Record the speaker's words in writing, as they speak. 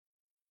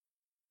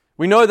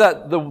We know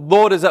that the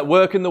Lord is at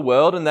work in the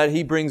world and that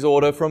He brings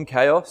order from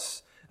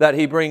chaos, that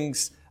He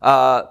brings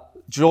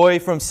joy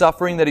from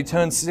suffering, that He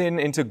turns sin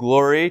into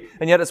glory.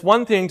 And yet it's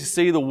one thing to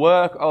see the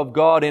work of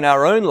God in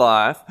our own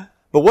life,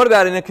 but what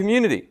about in a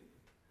community?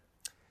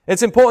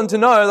 It's important to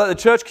know that the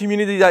church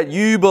community that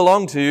you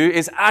belong to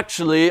is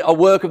actually a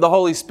work of the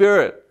Holy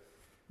Spirit.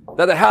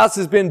 That the house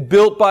has been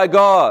built by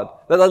God.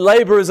 That the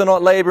laborers are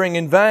not laboring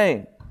in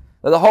vain.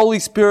 That the Holy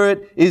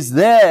Spirit is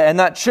there. And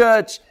that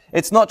church,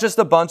 it's not just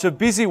a bunch of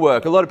busy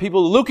work. A lot of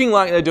people looking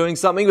like they're doing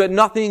something, but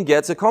nothing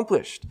gets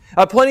accomplished.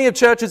 Plenty of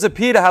churches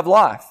appear to have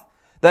life.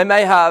 They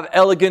may have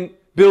elegant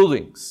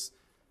buildings,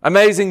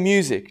 amazing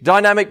music,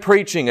 dynamic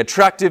preaching,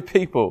 attractive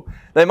people.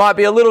 They might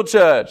be a little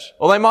church,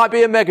 or they might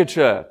be a mega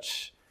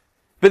church.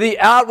 But the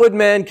outward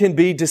man can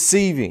be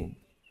deceiving.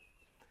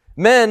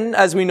 Men,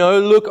 as we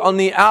know, look on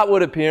the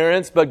outward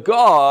appearance, but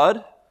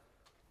God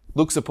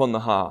looks upon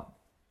the heart.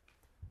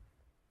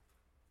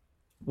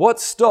 What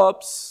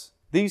stops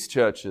these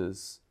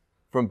churches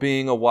from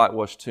being a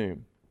whitewashed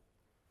tomb?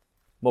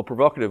 More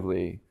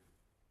provocatively,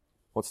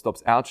 what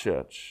stops our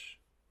church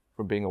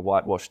from being a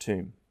whitewashed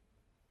tomb?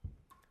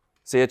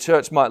 See, a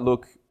church might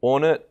look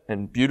ornate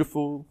and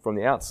beautiful from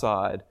the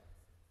outside,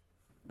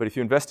 but if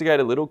you investigate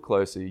a little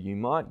closer, you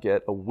might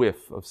get a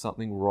whiff of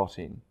something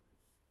rotting.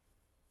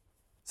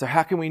 So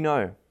how can we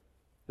know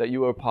that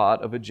you are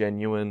part of a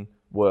genuine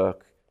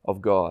work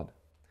of God?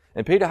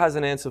 And Peter has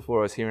an answer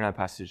for us here in our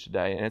passage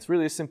today, and it's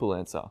really a simple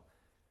answer.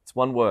 It's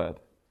one word: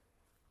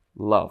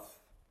 love.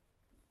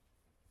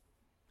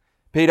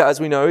 Peter, as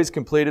we know, has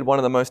completed one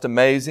of the most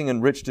amazing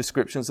and rich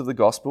descriptions of the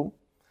gospel.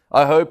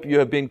 I hope you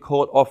have been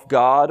caught off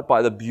guard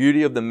by the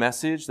beauty of the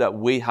message that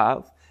we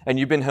have, and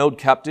you've been held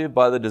captive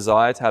by the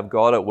desire to have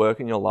God at work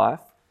in your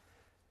life.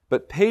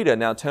 But Peter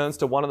now turns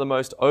to one of the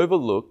most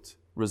overlooked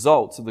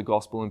results of the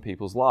gospel in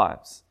people's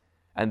lives,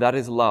 and that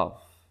is love,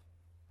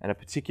 and a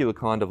particular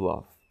kind of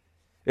love.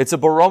 It's a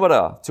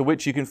barometer to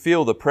which you can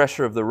feel the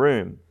pressure of the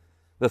room,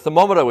 the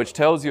thermometer which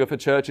tells you if a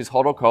church is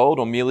hot or cold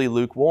or merely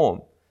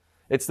lukewarm.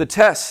 It's the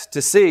test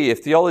to see if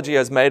theology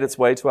has made its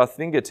way to our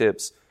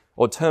fingertips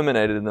or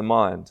terminated in the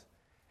mind.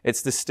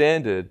 It's the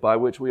standard by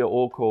which we are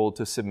all called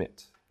to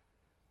submit.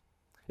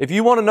 If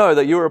you want to know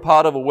that you are a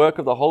part of a work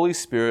of the Holy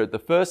Spirit, the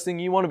first thing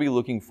you want to be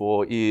looking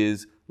for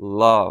is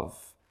love.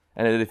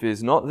 And if it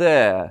is not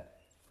there,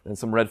 then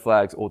some red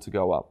flags ought to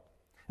go up.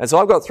 And so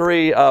I've got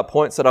 3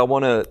 points that I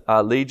want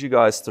to lead you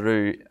guys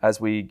through as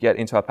we get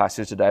into our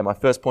passage today. My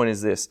first point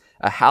is this: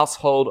 a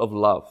household of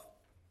love.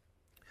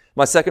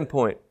 My second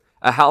point: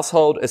 a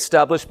household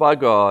established by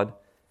God.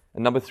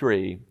 And number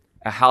 3,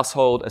 a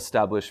household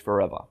established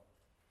forever.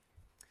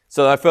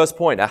 So our first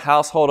point, a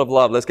household of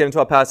love. Let's get into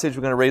our passage.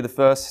 We're going to read the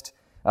first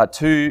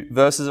 2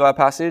 verses of our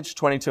passage,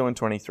 22 and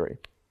 23.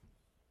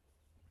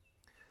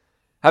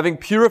 Having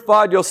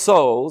purified your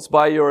souls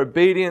by your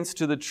obedience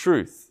to the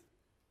truth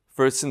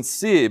for a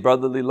sincere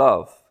brotherly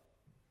love,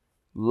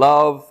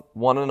 love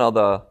one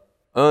another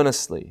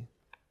earnestly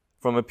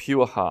from a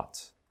pure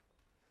heart.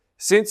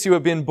 Since you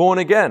have been born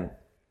again,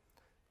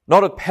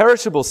 not of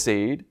perishable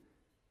seed,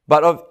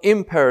 but of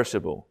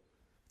imperishable,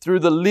 through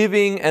the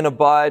living and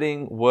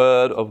abiding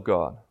Word of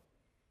God.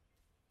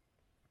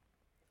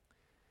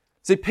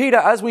 See, Peter,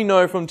 as we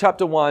know from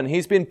chapter 1,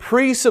 he's been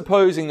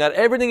presupposing that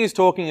everything he's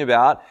talking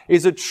about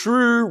is a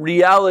true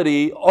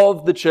reality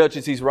of the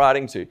churches he's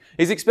writing to.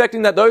 He's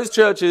expecting that those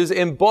churches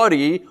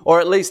embody, or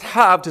at least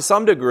have to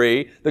some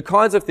degree, the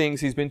kinds of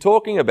things he's been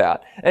talking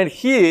about. And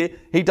here,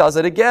 he does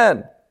it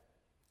again.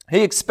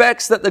 He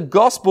expects that the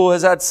gospel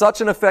has had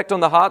such an effect on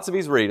the hearts of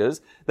his readers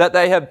that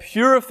they have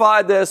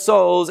purified their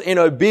souls in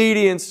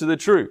obedience to the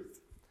truth.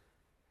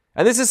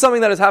 And this is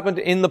something that has happened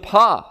in the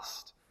past.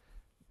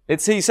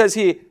 He says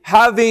here,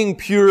 having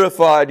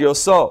purified your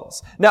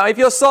souls. Now, if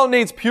your soul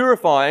needs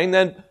purifying,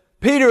 then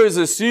Peter is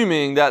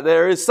assuming that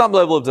there is some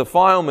level of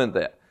defilement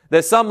there.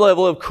 There's some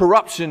level of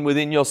corruption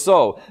within your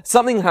soul.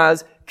 Something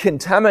has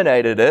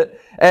contaminated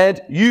it, and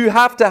you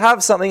have to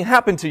have something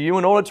happen to you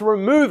in order to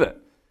remove it.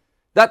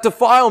 That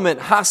defilement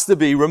has to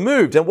be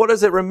removed. And what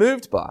is it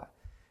removed by?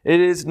 It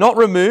is not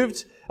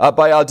removed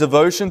by our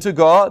devotion to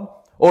God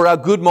or our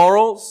good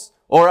morals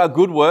or our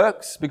good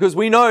works, because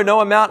we know no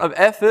amount of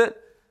effort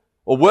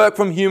or work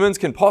from humans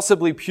can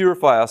possibly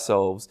purify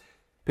ourselves.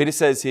 Peter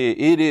says here,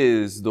 it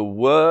is the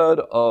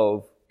Word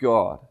of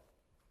God.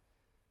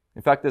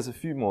 In fact, there's a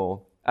few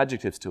more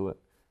adjectives to it.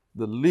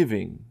 The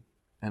living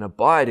and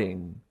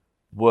abiding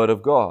Word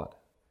of God.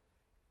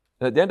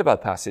 And at the end of our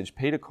passage,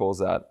 Peter calls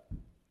that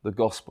the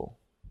gospel.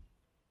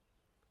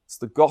 It's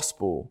the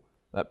gospel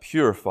that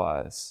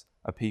purifies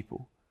a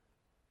people.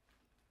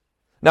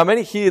 Now,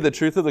 many hear the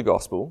truth of the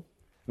gospel.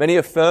 Many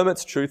affirm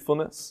its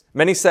truthfulness.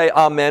 Many say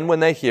amen when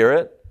they hear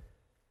it.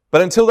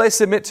 But until they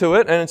submit to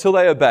it and until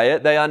they obey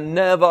it, they are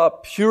never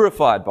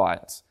purified by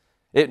it.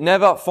 It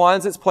never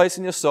finds its place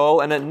in your soul,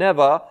 and it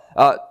never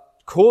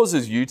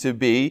causes you to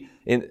be,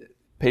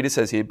 Peter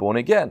says here, born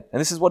again. And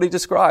this is what he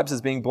describes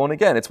as being born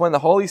again. It's when the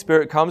Holy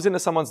Spirit comes into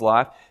someone's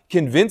life,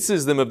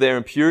 convinces them of their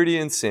impurity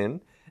and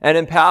sin, and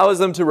empowers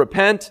them to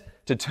repent,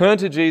 to turn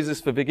to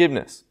Jesus for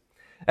forgiveness.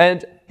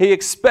 And he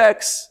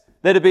expects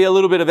there to be a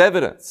little bit of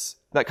evidence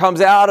that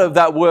comes out of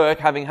that work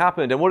having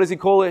happened. And what does he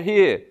call it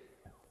here?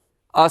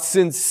 A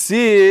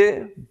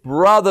sincere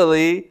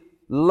brotherly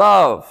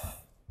love.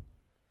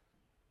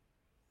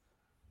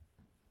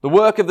 The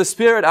work of the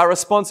Spirit, our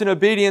response in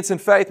obedience and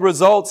faith,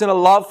 results in a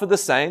love for the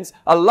saints,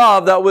 a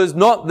love that was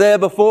not there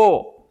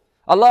before,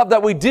 a love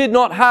that we did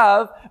not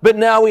have, but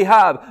now we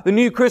have. The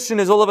new Christian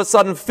is all of a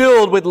sudden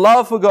filled with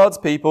love for God's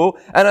people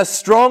and a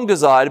strong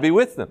desire to be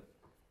with them.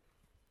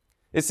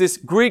 It's this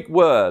Greek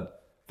word,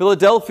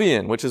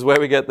 Philadelphian, which is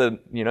where we get the,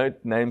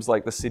 names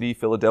like the city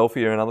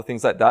Philadelphia and other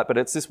things like that, but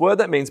it's this word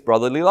that means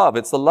brotherly love.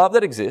 It's the love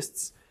that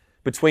exists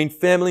between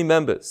family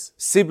members,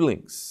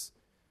 siblings.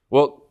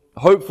 Well,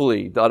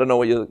 hopefully, I don't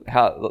know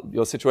how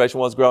your situation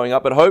was growing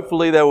up, but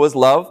hopefully there was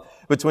love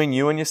between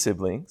you and your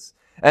siblings.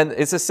 And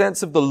it's a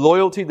sense of the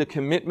loyalty, the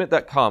commitment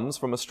that comes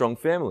from a strong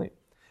family.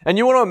 And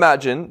you want to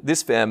imagine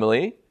this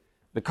family,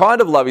 the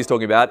kind of love he's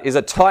talking about, is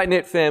a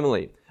tight-knit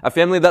family. A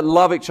family that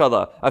love each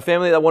other. A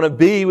family that want to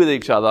be with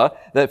each other.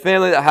 That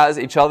family that has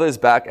each other's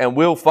back and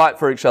will fight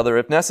for each other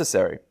if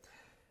necessary.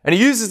 And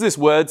he uses this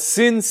word,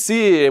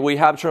 sincere, we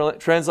have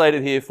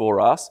translated here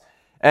for us.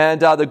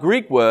 And the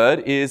Greek word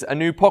is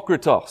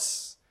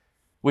anupokritos,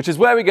 which is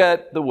where we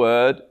get the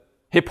word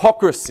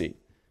hypocrisy.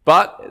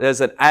 But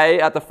there's an A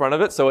at the front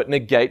of it, so it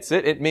negates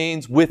it. It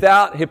means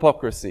without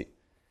hypocrisy.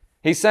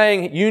 He's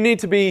saying you need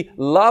to be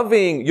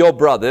loving your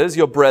brothers,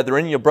 your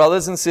brethren, your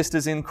brothers and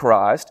sisters in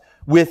Christ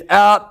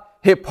without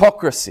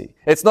hypocrisy.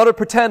 It's not a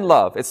pretend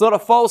love. It's not a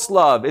false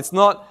love. It's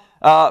not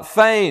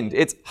feigned.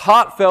 It's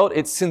heartfelt.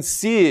 It's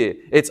sincere.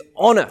 It's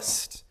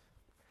honest.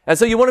 And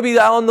so you want to be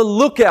on the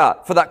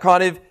lookout for that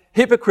kind of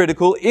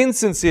hypocritical,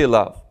 insincere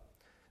love.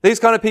 These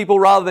kind of people,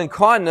 rather than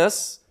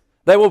kindness,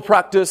 they will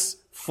practice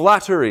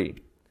flattery.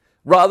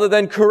 Rather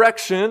than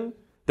correction,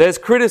 there's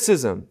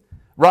criticism.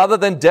 Rather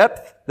than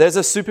depth, there's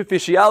a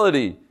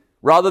superficiality.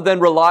 Rather than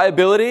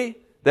reliability,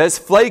 there's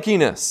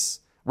flakiness.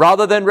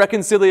 Rather than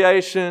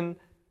reconciliation,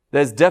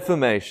 there's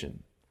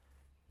defamation.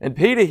 And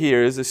Peter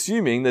here is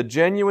assuming the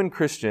genuine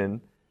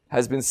Christian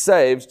has been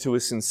saved to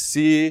a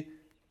sincere,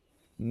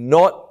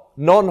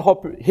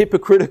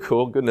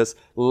 non-hypocritical,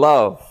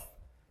 love.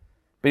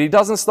 But he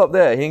doesn't stop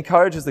there. He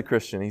encourages the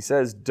Christian. He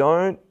says,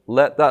 don't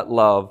let that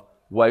love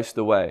waste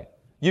away.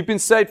 You've been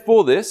saved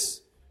for this.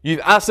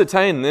 You've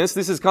ascertained this.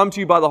 This has come to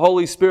you by the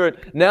Holy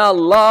Spirit. Now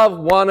love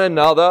one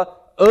another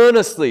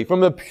earnestly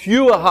from a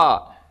pure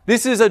heart.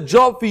 This is a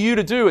job for you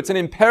to do. It's an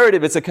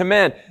imperative. It's a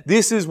command.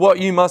 This is what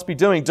you must be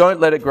doing. Don't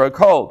let it grow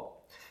cold.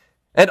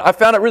 And I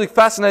found it really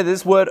fascinating.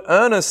 This word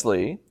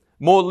earnestly,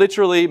 more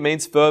literally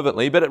means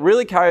fervently, but it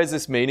really carries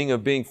this meaning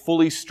of being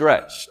fully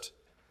stretched.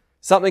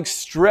 Something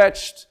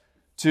stretched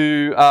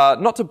to,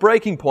 not to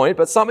breaking point,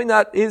 but something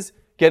that is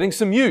getting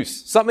some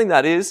use. Something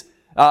that is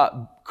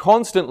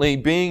constantly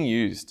being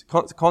used,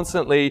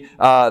 constantly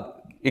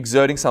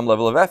exerting some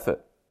level of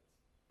effort.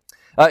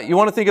 You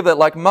want to think of it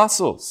like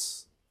muscles.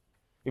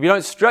 If you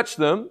don't stretch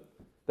them,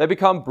 they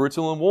become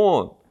brittle and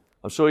worn.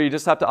 I'm sure you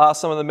just have to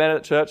ask some of the men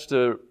at church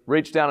to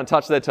reach down and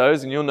touch their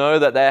toes, and you'll know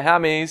that their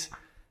hammies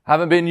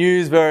haven't been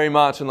used very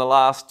much in the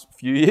last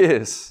few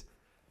years.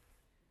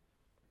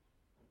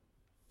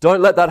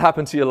 Don't let that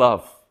happen to your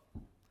love.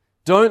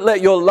 Don't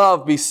let your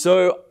love be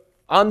so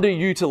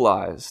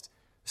underutilized,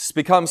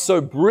 become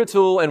so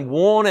brittle and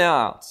worn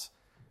out,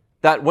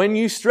 that when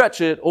you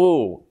stretch it,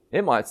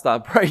 it might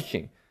start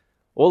breaking.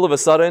 All of a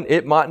sudden,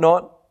 it might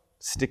not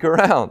stick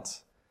around.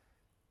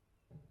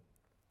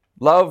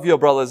 Love your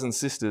brothers and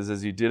sisters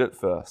as you did at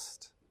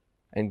first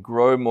and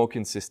grow more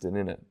consistent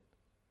in it.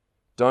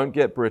 Don't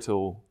get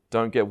brittle.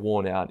 Don't get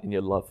worn out in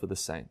your love for the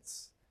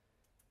saints.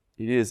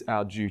 It is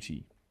our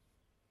duty.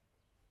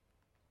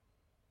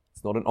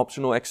 It's not an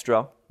optional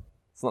extra.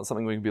 It's not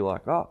something we can be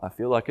like, I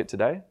feel like it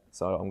today,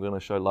 so I'm going to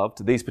show love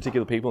to these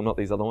particular people, not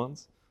these other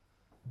ones.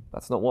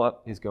 That's not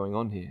what is going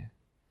on here.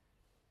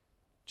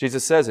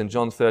 Jesus says in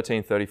John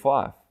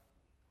 13:35,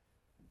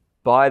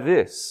 by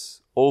this,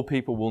 all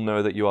people will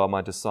know that you are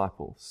my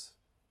disciples,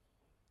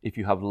 if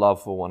you have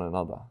love for one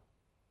another.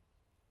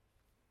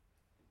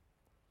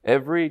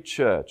 Every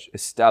church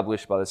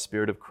established by the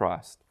Spirit of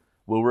Christ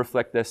will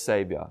reflect their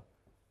Savior,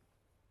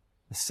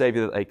 the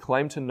Savior that they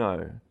claim to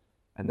know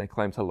and they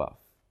claim to love.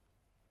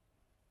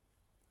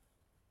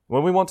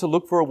 When we want to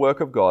look for a work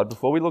of God,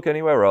 before we look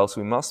anywhere else,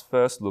 we must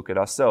first look at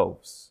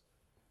ourselves.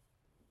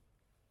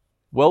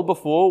 Well,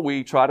 before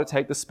we try to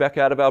take the speck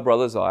out of our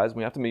brother's eyes,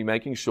 we have to be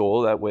making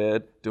sure that we're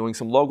doing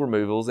some log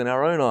removals in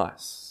our own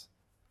eyes.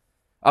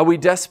 Are we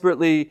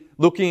desperately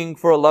looking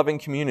for a loving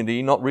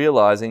community, not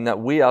realizing that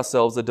we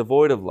ourselves are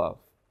devoid of love?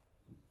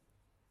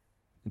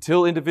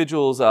 Until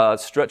individuals are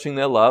stretching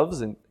their loves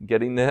and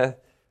getting their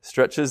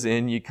stretches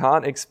in, you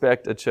can't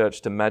expect a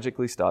church to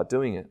magically start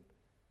doing it.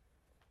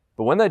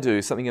 But when they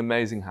do, something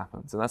amazing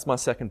happens. And that's my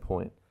second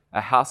point.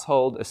 A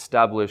household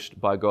established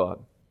by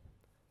God.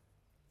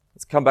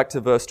 Let's come back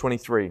to verse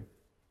 23.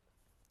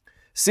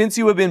 Since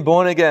you have been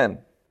born again,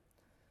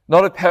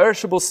 not of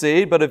perishable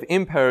seed, but of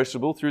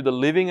imperishable, through the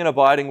living and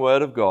abiding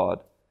word of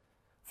God.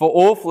 For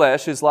all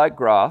flesh is like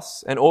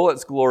grass, and all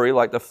its glory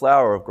like the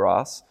flower of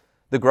grass.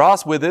 The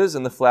grass withers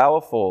and the flower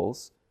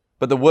falls,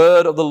 but the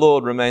word of the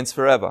Lord remains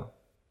forever.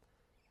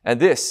 And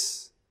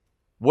this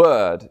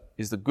word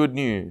is the good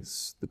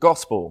news, the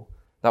gospel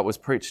that was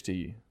preached to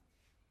you.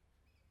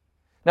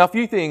 Now, a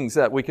few things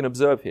that we can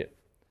observe here.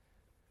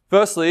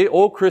 Firstly,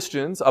 all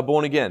Christians are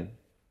born again.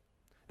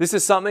 This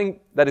is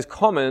something that is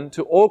common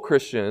to all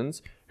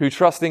Christians who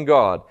trust in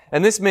God.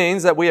 And this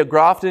means that we are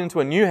grafted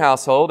into a new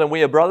household and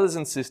we are brothers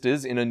and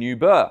sisters in a new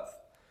birth.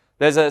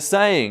 There's a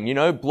saying,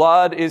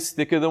 blood is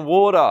thicker than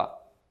water.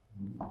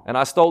 And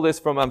I stole this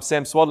from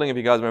Sam Swaddling, if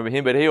you guys remember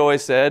him, but he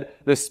always said,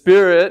 the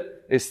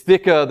Spirit is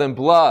thicker than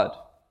blood.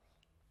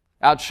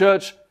 Our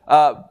church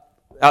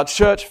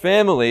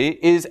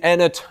family is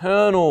an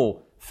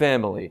eternal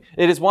family.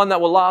 It is one that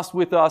will last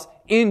with us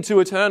into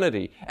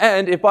eternity.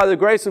 And if by the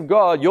grace of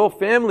God, your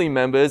family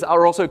members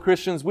are also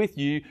Christians with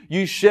you,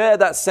 you share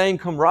that same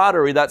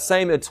camaraderie, that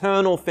same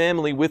eternal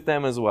family with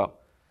them as well.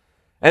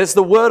 And it's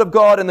the word of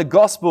God and the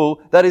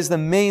gospel that is the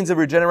means of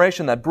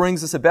regeneration that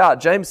brings us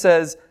about. James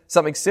says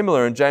something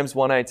similar in James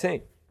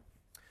 1:18.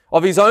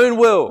 Of his own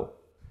will,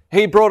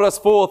 he brought us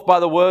forth by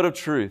the word of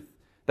truth,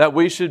 that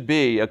we should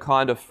be a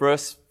kind of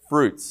first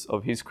fruits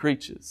of his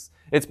creatures.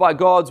 It's by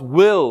God's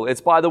will,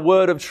 it's by the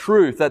word of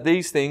truth that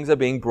these things are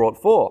being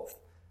brought forth.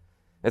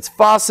 It's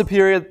far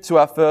superior to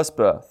our first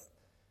birth.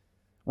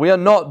 We are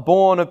not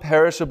born of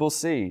perishable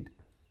seed.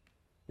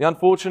 The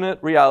unfortunate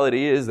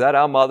reality is that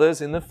our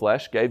mothers in the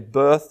flesh gave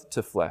birth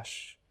to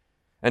flesh.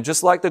 And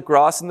just like the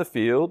grass in the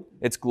field,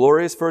 it's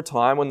glorious for a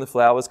time when the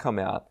flowers come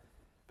out,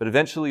 but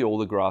eventually all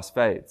the grass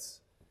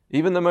fades.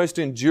 Even the most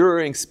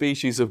enduring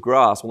species of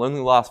grass will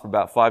only last for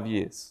about 5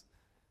 years.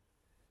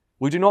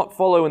 We do not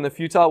follow in the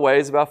futile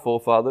ways of our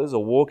forefathers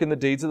or walk in the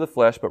deeds of the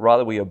flesh, but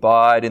rather we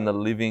abide in the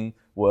living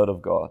word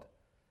of God.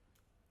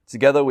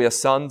 Together we are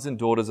sons and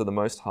daughters of the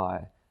Most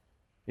High.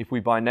 If we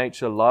by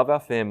nature love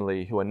our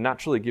family who are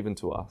naturally given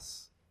to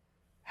us,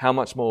 how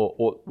much more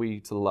ought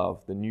we to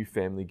love the new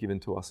family given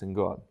to us in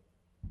God?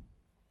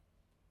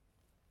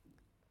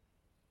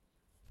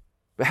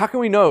 But how can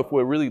we know if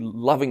we're really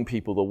loving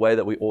people the way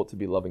that we ought to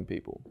be loving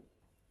people?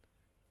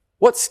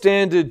 What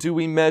standard do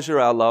we measure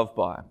our love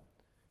by?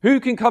 Who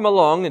can come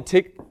along and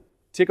tick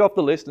off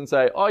the list and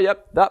say, oh,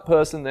 yep, that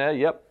person there,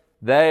 yep,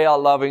 they are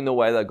loving the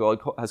way that God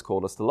has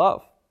called us to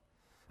love?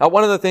 Now,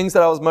 one of the things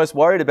that I was most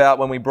worried about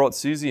when we brought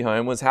Susie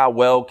home was how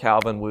well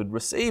Calvin would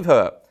receive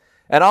her.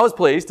 And I was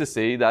pleased to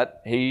see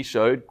that he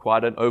showed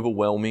quite an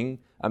overwhelming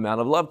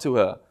amount of love to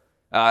her.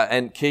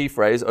 And key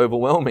phrase,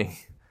 overwhelming.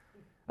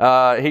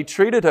 He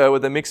treated her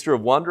with a mixture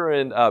of wonder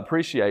and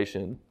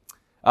appreciation,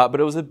 but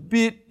it was a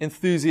bit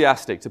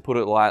enthusiastic, to put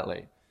it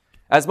lightly.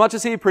 As much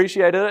as he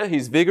appreciated her,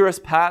 his vigorous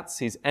pats,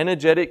 his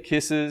energetic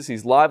kisses,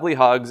 his lively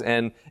hugs,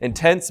 and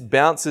intense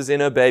bounces in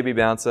her baby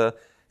bouncer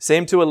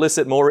seemed to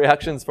elicit more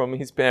reactions from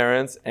his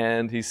parents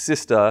and his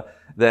sister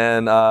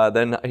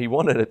than he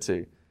wanted it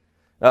to.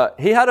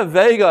 He had a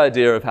vague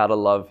idea of how to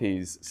love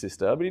his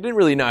sister, but he didn't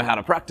really know how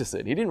to practice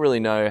it. He didn't really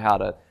know how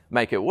to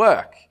make it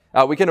work.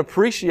 We can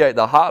appreciate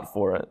the heart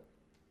for it.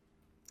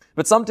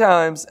 But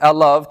sometimes our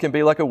love can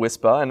be like a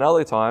whisper, and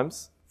other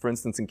times, for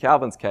instance, in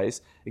Calvin's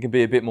case, it can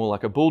be a bit more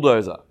like a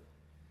bulldozer.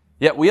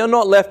 Yet we are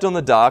not left on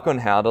the dark on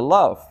how to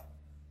love.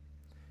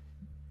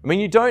 I mean,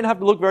 you don't have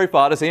to look very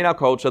far to see in our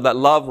culture that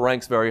love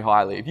ranks very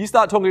highly. If you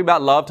start talking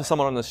about love to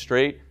someone on the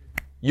street,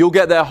 you'll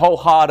get their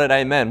wholehearted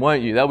amen,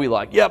 won't you? They'll be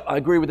like, yep, I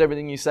agree with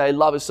everything you say.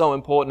 Love is so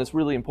important. It's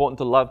really important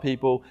to love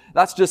people.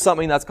 That's just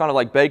something that's kind of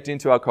like baked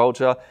into our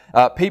culture.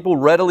 People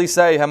readily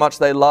say how much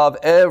they love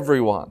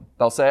everyone.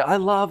 They'll say, I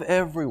love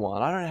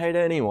everyone. I don't hate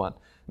anyone.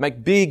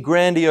 Make big,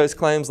 grandiose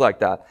claims like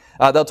that.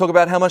 They'll talk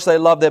about how much they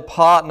love their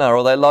partner,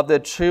 or they love their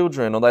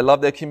children, or they love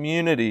their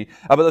community.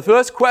 But the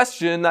first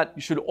question that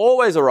should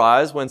always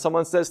arise when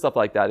someone says stuff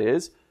like that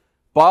is,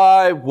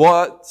 by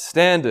what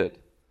standard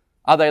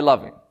are they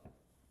loving?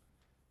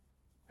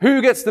 Who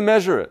gets to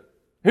measure it?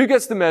 Who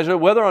gets to measure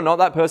whether or not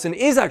that person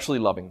is actually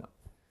loving them?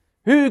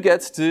 Who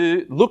gets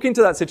to look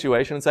into that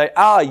situation and say,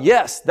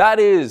 yes, that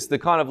is the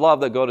kind of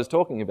love that God is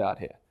talking about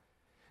here?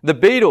 The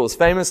Beatles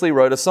famously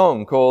wrote a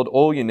song called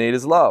All You Need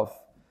Is Love,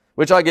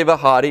 which I give a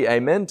hearty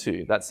amen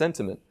to, that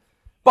sentiment.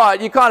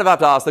 But you kind of have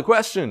to ask the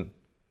question,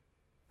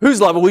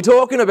 whose love are we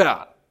talking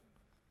about?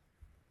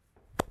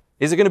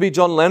 Is it going to be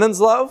John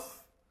Lennon's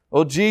love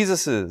or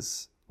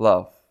Jesus's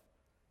love?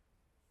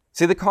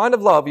 See, the kind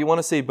of love you want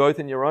to see both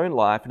in your own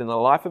life and in the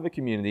life of a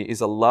community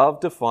is a love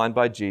defined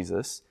by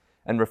Jesus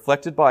and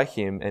reflected by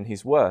Him and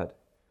His Word.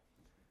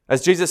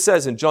 As Jesus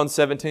says in John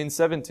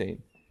 17:17,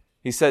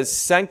 He says,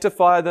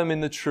 sanctify them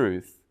in the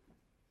truth.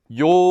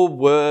 Your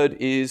word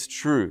is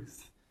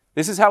truth.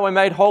 This is how we're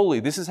made holy.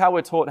 This is how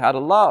we're taught how to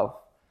love.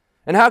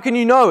 And how can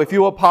you know if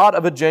you are part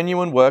of a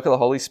genuine work of the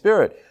Holy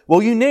Spirit?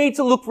 Well, you need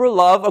to look for a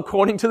love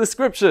according to the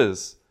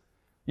Scriptures.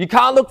 You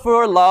can't look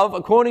for a love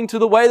according to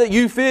the way that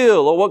you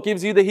feel or what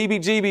gives you the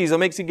heebie-jeebies or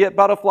makes you get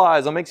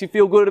butterflies or makes you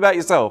feel good about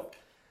yourself.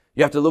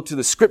 You have to look to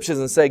the Scriptures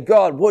and say,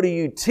 God, what are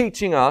you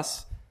teaching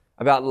us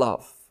about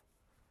love?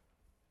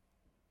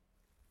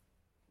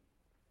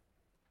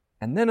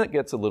 And then it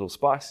gets a little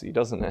spicy,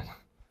 doesn't it?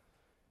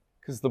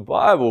 Because the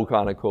Bible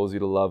kind of calls you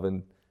to love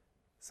in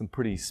some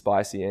pretty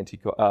spicy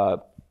kind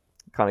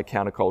of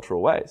countercultural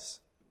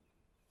ways.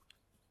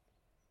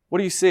 What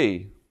do you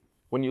see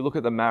when you look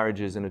at the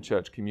marriages in a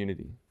church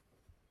community?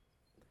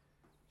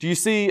 Do you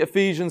see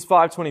Ephesians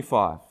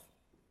 5:25?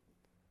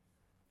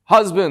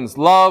 Husbands,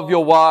 love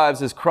your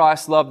wives as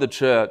Christ loved the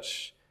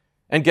church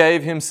and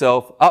gave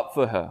himself up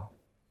for her.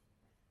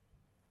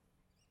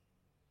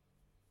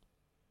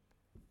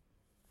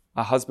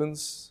 Are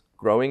husbands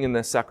growing in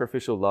their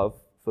sacrificial love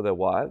for their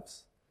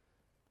wives?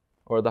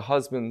 Or are the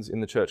husbands in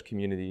the church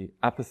community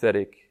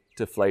apathetic,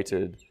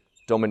 deflated,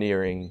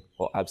 domineering,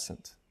 or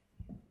absent?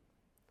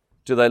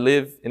 Do they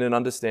live in an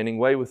understanding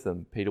way with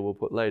them? Peter will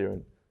put later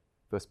in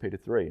 1 Peter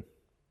 3.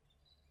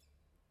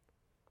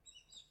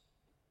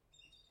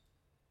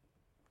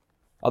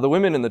 Are the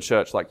women in the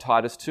church like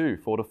Titus 2,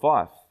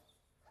 4-5?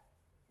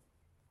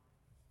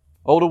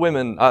 Older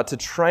women are to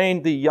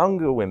train the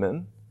younger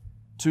women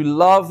to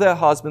love their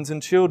husbands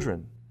and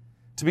children,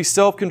 to be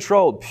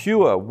self-controlled,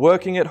 pure,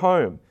 working at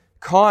home,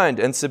 kind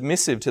and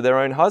submissive to their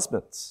own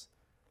husbands.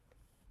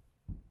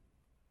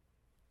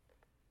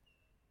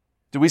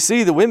 Do we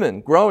see the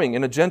women growing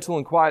in a gentle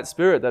and quiet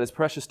spirit that is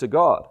precious to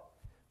God?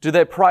 Do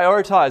they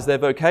prioritize their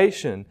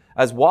vocation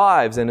as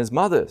wives and as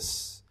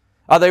mothers?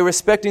 Are they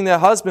respecting their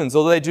husbands,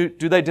 or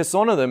do they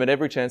dishonor them at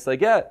every chance they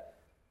get?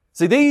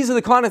 See, these are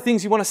the kind of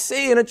things you want to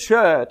see in a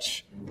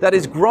church that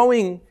is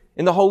growing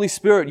in the Holy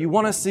Spirit. You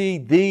want to see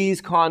these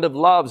kind of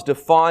loves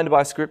defined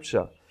by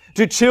Scripture.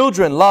 Do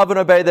children love and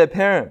obey their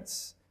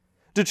parents?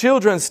 Do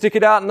children stick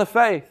it out in the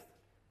faith?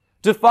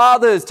 Do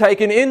fathers take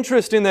an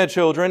interest in their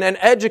children and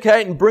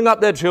educate and bring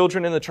up their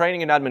children in the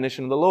training and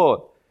admonition of the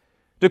Lord?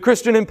 Do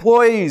Christian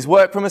employees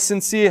work from a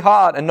sincere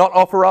heart and not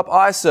offer up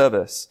eye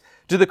service?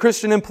 Do the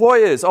Christian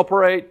employers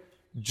operate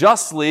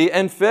justly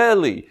and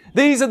fairly?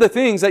 These are the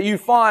things that you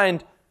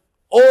find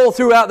all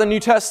throughout the New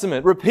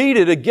Testament,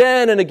 repeated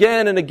again and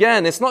again and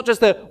again. It's not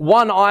just a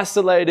one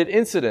isolated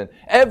incident.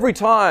 Every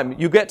time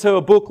you get to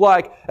a book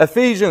like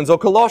Ephesians or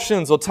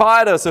Colossians or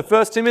Titus or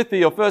 1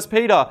 Timothy or 1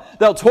 Peter,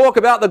 they'll talk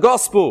about the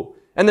gospel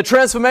and the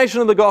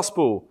transformation of the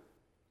gospel.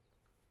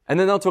 And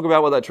then they'll talk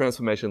about what that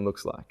transformation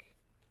looks like.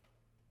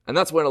 And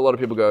that's when a lot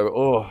of people go,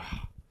 oh,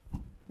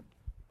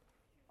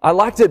 I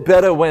liked it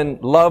better when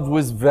love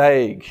was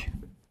vague.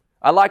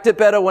 I liked it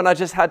better when I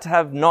just had to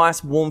have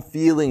nice, warm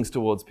feelings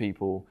towards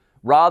people,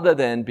 rather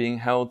than being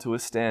held to a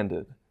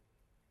standard.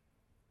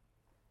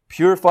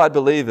 Purified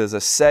believers are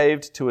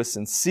saved to a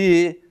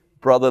sincere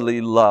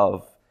brotherly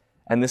love,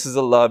 and this is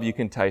a love you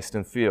can taste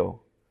and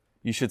feel.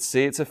 You should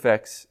see its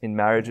effects in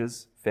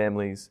marriages,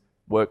 families,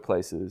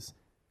 workplaces,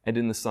 and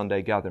in the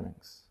Sunday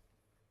gatherings.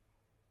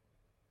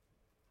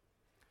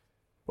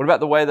 What about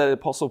the way that the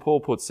Apostle Paul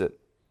puts it?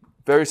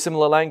 Very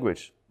similar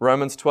language.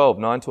 Romans 12,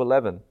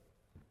 9-11.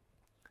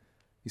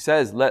 He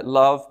says, let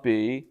love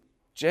be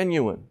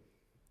genuine.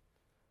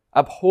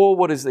 Abhor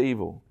what is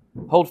evil.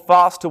 Hold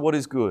fast to what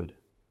is good.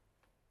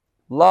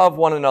 Love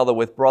one another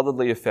with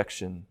brotherly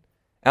affection.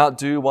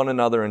 Outdo one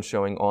another in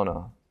showing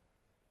honor.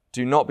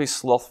 Do not be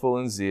slothful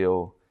in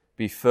zeal.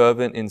 Be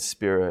fervent in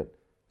spirit.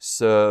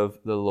 Serve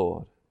the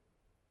Lord.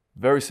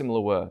 Very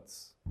similar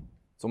words.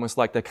 It's almost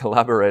like they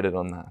collaborated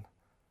on that.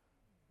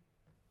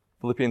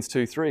 Philippians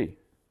 2:3.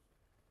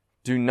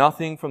 Do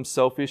nothing from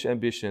selfish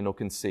ambition or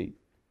conceit,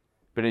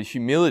 but in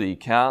humility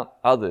count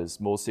others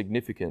more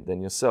significant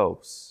than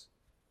yourselves.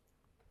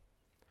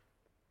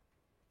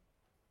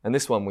 And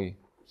this one we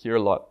hear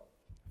a lot.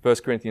 1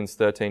 Corinthians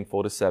 13,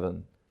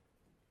 4-7.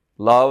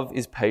 Love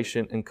is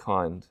patient and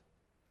kind.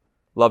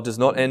 Love does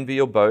not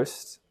envy or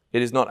boast.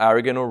 It is not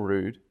arrogant or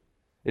rude.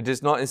 It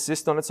does not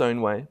insist on its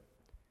own way.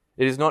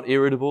 It is not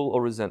irritable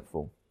or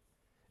resentful.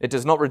 It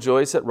does not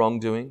rejoice at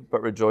wrongdoing,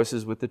 but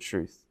rejoices with the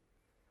truth.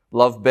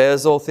 Love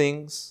bears all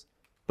things,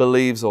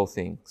 believes all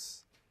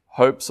things,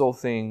 hopes all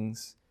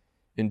things,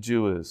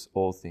 endures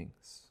all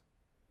things.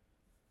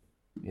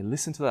 You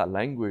listen to that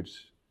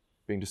language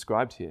being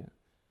described here.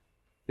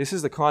 This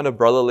is the kind of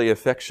brotherly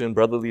affection,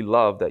 brotherly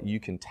love that you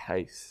can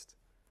taste,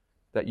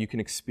 that you can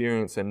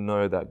experience and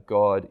know that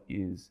God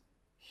is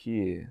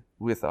here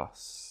with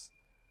us.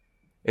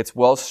 It's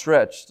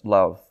well-stretched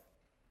love,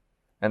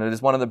 and it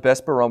is one of the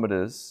best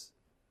barometers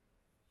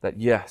that,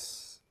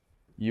 yes,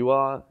 you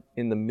are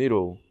in the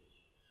middle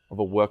of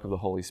a work of the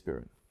Holy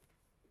Spirit.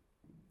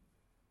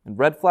 And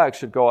red flags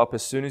should go up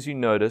as soon as you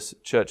notice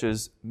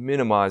churches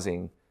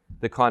minimizing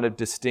the kind of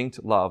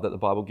distinct love that the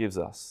Bible gives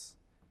us.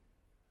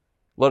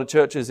 A lot of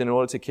churches, they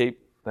want to keep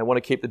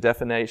the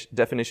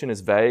definition as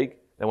vague.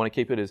 They want to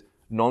keep it as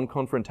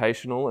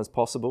non-confrontational as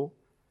possible.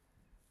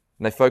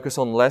 And they focus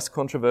on less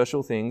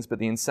controversial things, but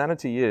the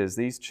insanity is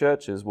these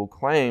churches will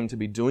claim to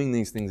be doing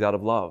these things out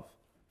of love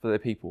for their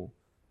people.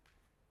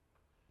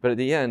 But at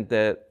the end,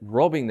 they're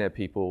robbing their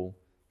people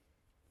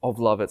of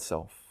love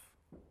itself.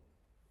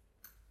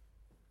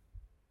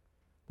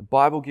 The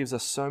Bible gives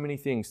us so many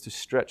things to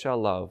stretch our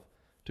love,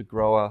 to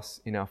grow us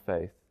in our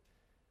faith.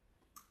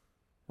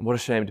 And what a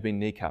shame to be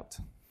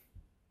kneecapped.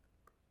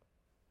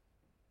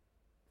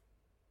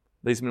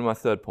 leads me to my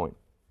third point.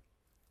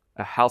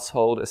 A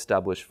household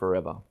established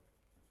forever.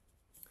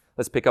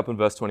 Let's pick up in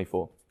verse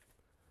 24.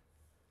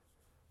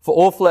 For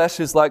all flesh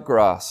is like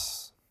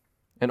grass,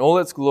 and all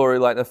its glory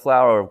like the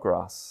flower of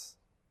grass.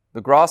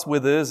 The grass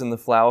withers and the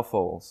flower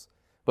falls,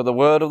 but the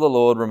word of the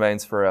Lord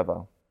remains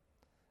forever.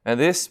 And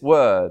this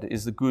word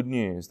is the good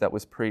news that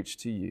was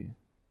preached to you.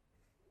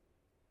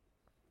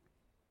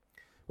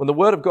 When the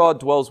word of God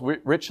dwells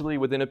richly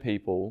within a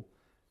people,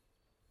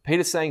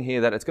 Peter's saying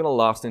here that it's going to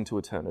last into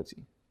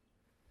eternity.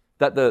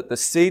 That the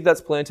seed that's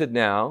planted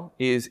now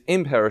is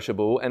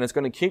imperishable and it's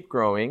going to keep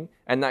growing,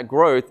 and that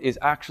growth is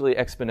actually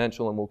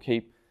exponential and will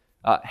keep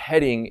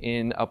heading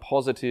in a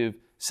positive,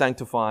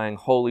 sanctifying,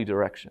 holy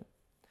direction.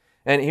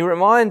 And he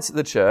reminds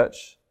the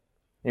church,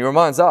 he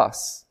reminds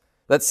us,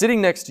 that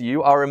sitting next to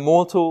you are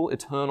immortal,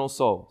 eternal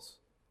souls,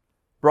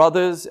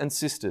 brothers and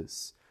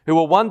sisters, who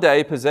will one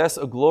day possess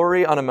a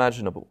glory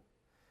unimaginable.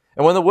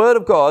 And when the word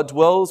of God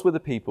dwells with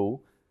the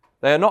people,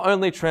 they are not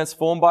only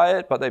transformed by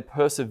it, but they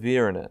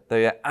persevere in it.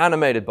 They are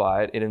animated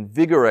by it. It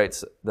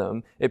invigorates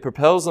them. It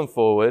propels them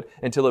forward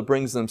until it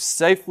brings them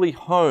safely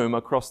home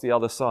across the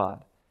other side.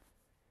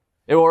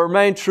 It will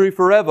remain true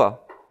forever.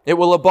 It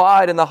will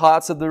abide in the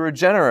hearts of the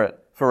regenerate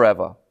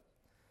forever.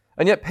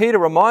 And yet Peter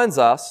reminds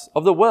us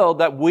of the world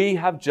that we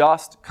have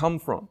just come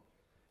from.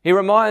 He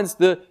reminds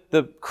the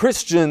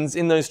Christians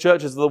in those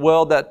churches of the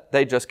world that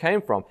they just came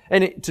from.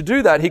 And to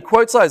do that, he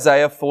quotes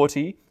Isaiah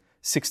 40,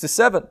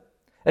 6-7.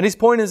 And his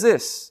point is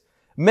this: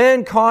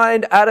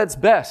 mankind at its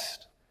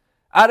best,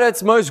 at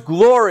its most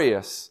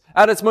glorious,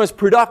 at its most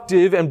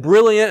productive and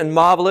brilliant and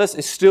marvelous,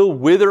 is still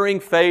withering,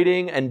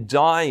 fading, and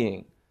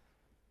dying.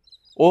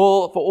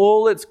 For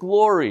all its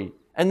glory.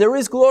 And there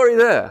is glory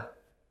there.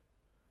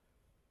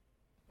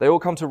 They all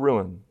come to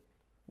ruin,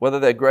 whether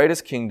they're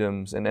greatest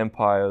kingdoms and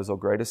empires or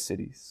greatest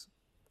cities.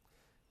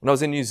 When I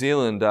was in New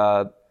Zealand,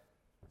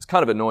 it's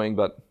kind of annoying,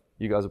 but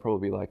you guys would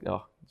probably be like,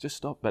 oh, just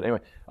stop. But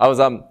anyway, I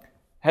was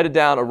headed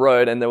down a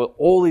road and there were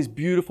all these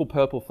beautiful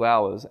purple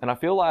flowers. And I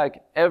feel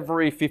like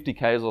every 50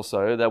 Ks or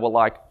so, there were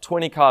like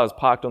 20 cars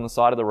parked on the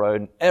side of the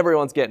road and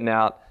everyone's getting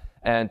out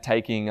and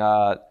taking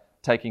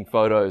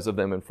photos of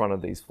them in front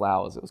of these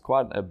flowers. It was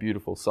quite a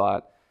beautiful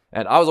sight.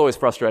 And I was always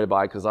frustrated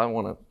by it because I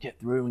want to get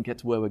through and get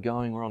to where we're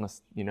going. We're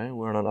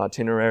on an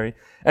itinerary.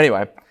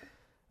 Anyway,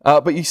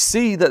 but you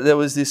see that there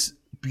was this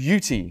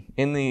beauty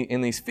in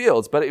these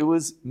fields, but it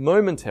was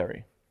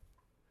momentary.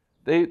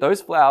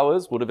 Those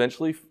flowers would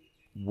eventually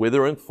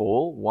wither and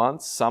fall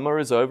once summer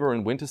is over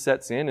and winter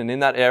sets in. And in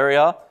that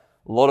area,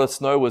 a lot of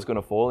snow was going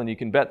to fall, and you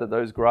can bet that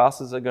those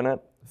grasses are going to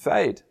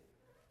fade.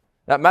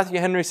 Now, Matthew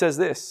Henry says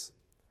this,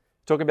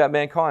 talking about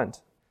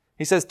mankind.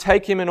 He says,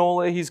 take him in all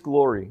his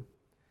glory.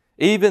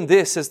 Even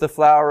this is the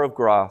flower of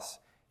grass.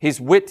 His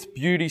wit,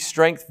 beauty,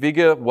 strength,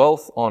 vigor,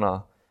 wealth,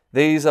 honor.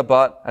 These are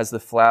but as the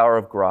flower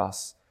of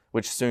grass,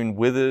 which soon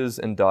withers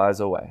and dies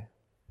away.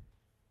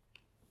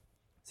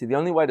 See, the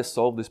only way to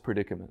solve this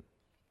predicament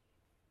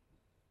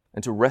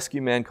and to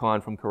rescue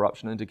mankind from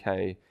corruption and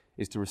decay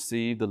is to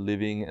receive the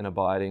living and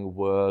abiding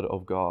Word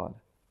of God.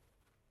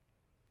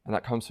 And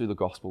that comes through the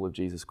gospel of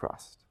Jesus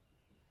Christ.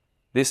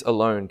 This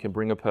alone can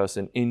bring a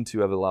person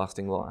into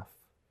everlasting life.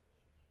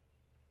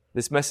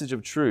 This message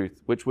of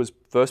truth, which was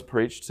first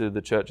preached to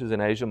the churches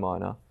in Asia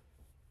Minor,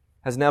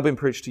 has now been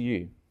preached to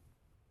you.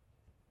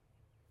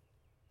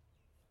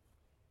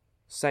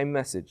 Same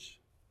message.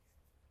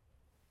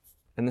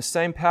 And the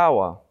same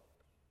power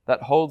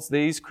that holds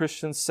these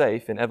Christians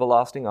safe in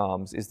everlasting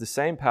arms is the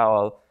same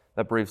power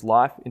that breathes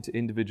life into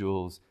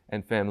individuals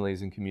and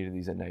families and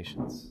communities and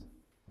nations.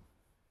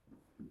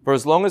 For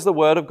as long as the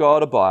Word of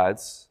God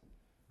abides,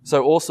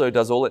 so also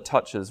does all it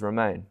touches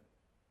remain.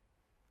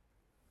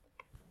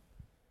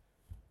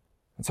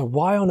 And so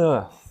why on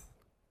earth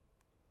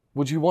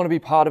would you want to be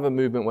part of a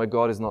movement where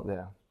God is not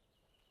there?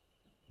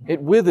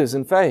 It withers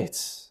and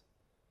fades.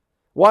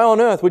 Why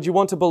on earth would you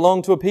want to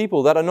belong to a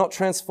people that are not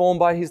transformed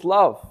by His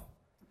love?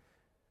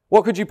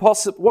 What could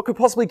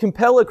possibly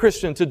compel a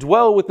Christian to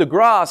dwell with the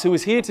grass who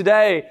is here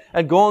today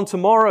and gone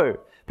tomorrow?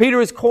 Peter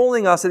is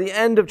calling us at the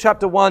end of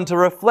chapter 1 to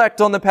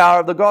reflect on the power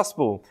of the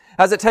gospel.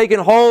 Has it taken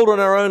hold on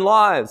our own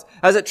lives?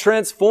 Has it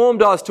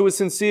transformed us to a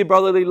sincere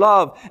brotherly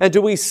love? And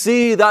do we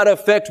see that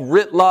effect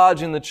writ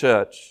large in the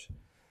church?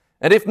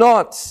 And if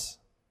not,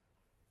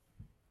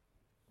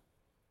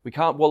 we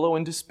can't wallow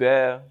in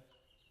despair.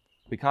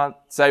 We can't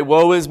say,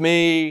 woe is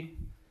me.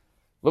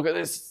 Look at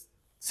this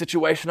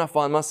situation I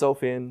find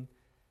myself in.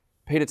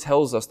 Peter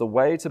tells us the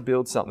way to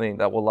build something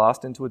that will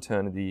last into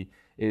eternity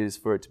is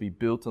for it to be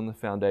built on the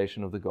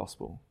foundation of the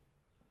gospel.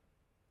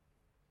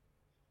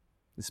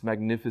 This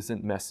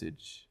magnificent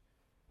message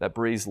that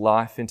breathes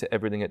life into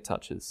everything it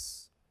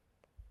touches.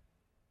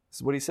 This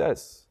is what he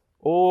says.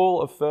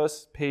 All of 1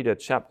 Peter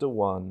chapter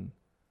 1.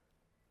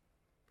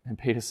 And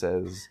Peter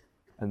says,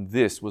 and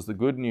this was the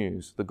good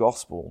news, the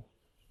gospel,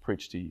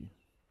 preached to you.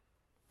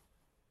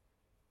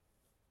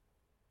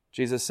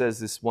 Jesus says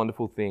this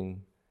wonderful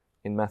thing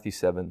in Matthew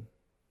 7,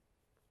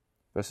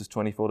 verses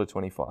 24 to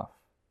 25.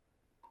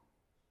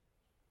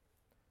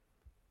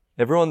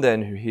 Everyone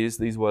then who hears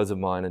these words of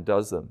mine and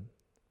does them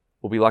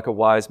will be like a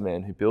wise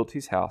man who built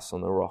his house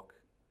on the rock.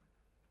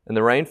 And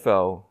the rain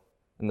fell,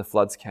 and the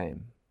floods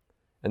came,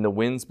 and the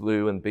winds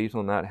blew and beat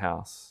on that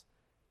house,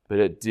 but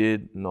it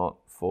did not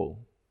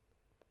fall,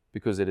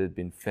 because it had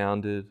been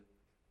founded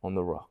on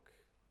the rock.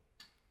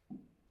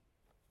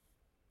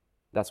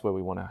 That's where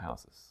we want our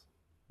houses.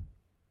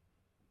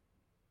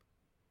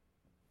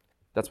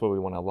 That's where we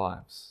want our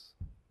lives.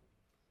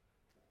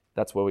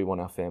 That's where we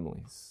want our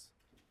families.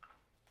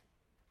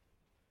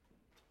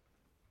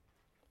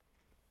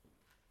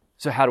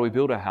 So how do we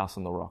build our house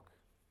on the rock?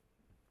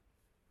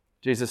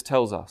 Jesus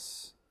tells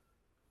us,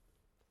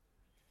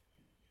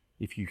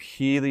 if you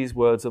hear these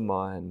words of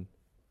mine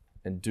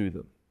and do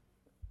them,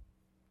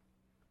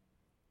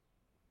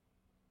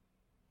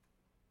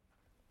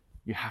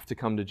 you have to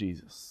come to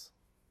Jesus.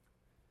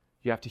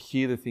 You have to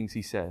hear the things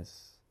he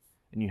says,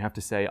 and you have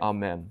to say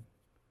amen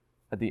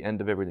at the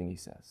end of everything he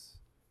says,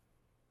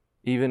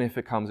 even if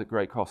it comes at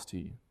great cost to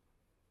you.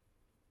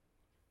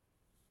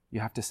 You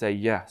have to say,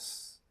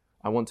 yes,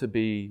 I want to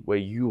be where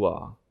you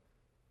are,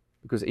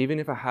 because even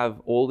if I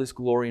have all this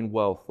glory and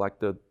wealth like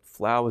the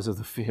flowers of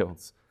the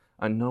fields,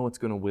 I know it's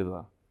going to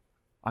wither.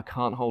 I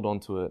can't hold on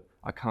to it.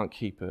 I can't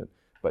keep it.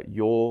 But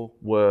your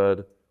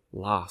word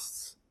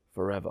lasts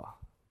forever.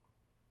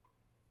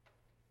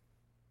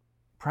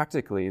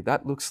 Practically,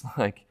 that looks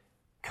like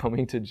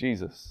coming to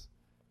Jesus.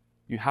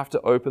 You have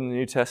to open the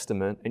New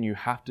Testament and you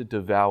have to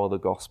devour the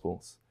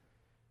Gospels.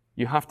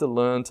 You have to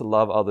learn to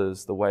love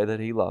others the way that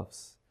he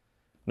loves.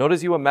 Not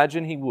as you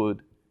imagine he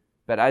would,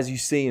 but as you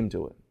see him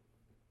do it.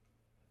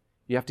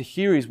 You have to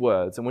hear his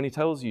words, and when he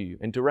tells you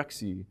and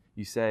directs you,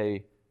 you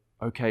say,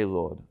 okay,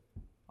 Lord,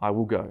 I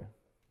will go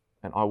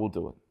and I will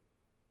do it.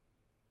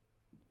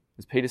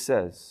 As Peter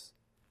says,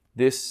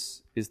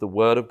 this is the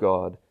word of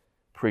God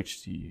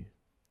preached to you.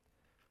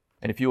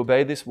 And if you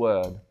obey this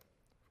word,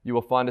 you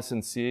will find a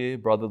sincere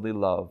brotherly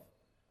love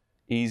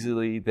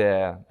easily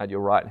there at your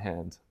right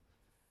hand.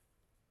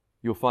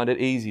 You'll find it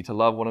easy to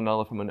love one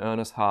another from an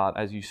earnest heart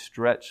as you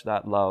stretch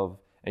that love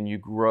and you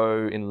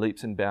grow in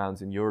leaps and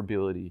bounds in your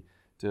ability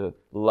to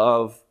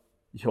love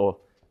your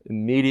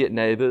immediate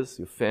neighbors,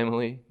 your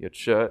family, your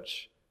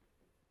church,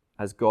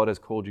 as God has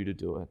called you to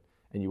do it.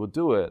 And you will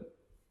do it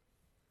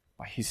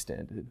by his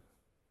standard,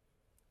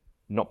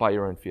 not by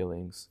your own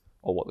feelings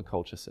or what the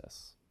culture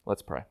says.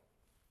 Let's pray.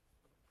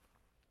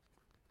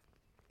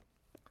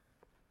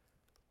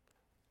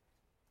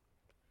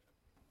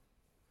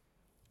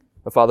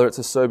 But Father, it's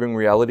a sobering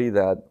reality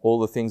that all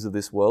the things of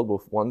this world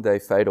will one day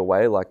fade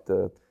away like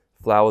the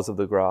flowers of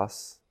the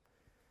grass.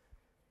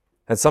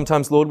 And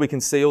sometimes, Lord, we can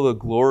see all the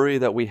glory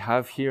that we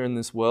have here in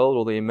this world,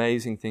 all the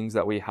amazing things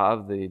that we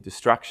have, the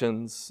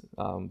distractions,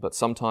 but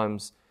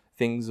sometimes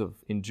things of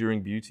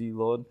enduring beauty,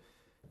 Lord.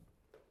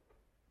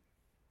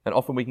 And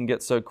often we can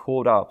get so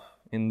caught up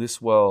in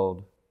this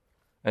world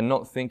and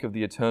not think of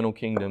the eternal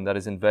kingdom that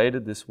has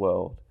invaded this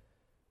world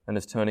and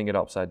is turning it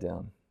upside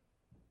down.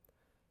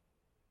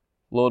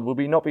 Lord, will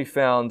we not be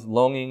found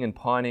longing and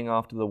pining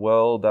after the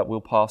world that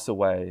will pass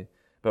away,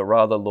 but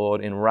rather,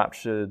 Lord,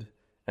 enraptured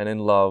and in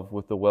love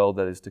with the world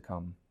that is to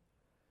come.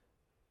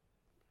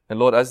 And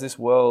Lord, as this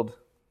world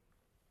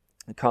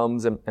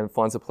comes and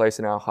finds a place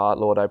in our heart,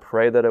 Lord, I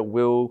pray that it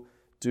will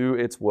do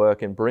its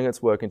work and bring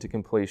its work into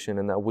completion,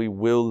 and that we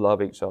will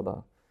love each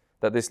other.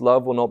 That this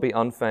love will not be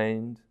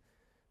unfeigned,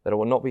 that it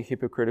will not be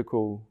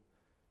hypocritical,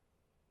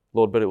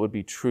 Lord, but it would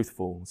be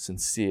truthful,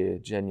 sincere,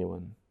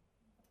 genuine.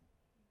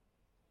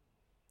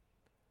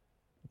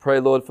 Pray,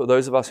 Lord, for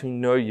those of us who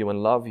know you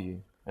and love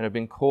you and have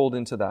been called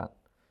into that.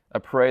 I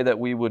pray that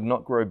we would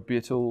not grow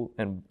brittle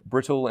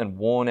and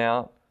worn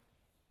out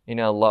in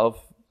our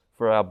love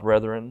for our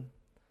brethren,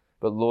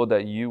 but Lord,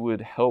 that you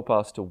would help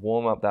us to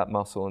warm up that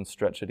muscle and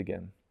stretch it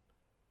again.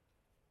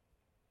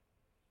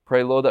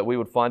 Pray, Lord, that we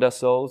would find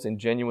ourselves in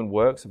genuine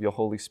works of your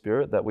Holy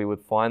Spirit, that we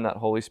would find that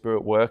Holy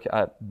Spirit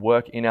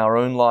work in our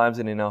own lives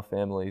and in our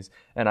families.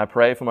 And I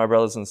pray for my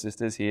brothers and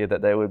sisters here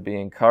that they would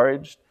be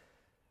encouraged,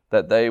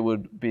 that they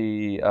would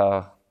be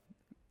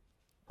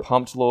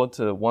pumped, Lord,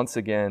 to once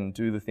again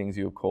do the things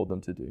you have called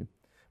them to do.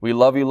 We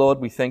love you, Lord.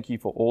 We thank you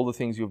for all the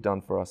things you have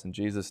done for us. In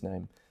Jesus'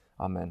 name,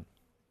 amen.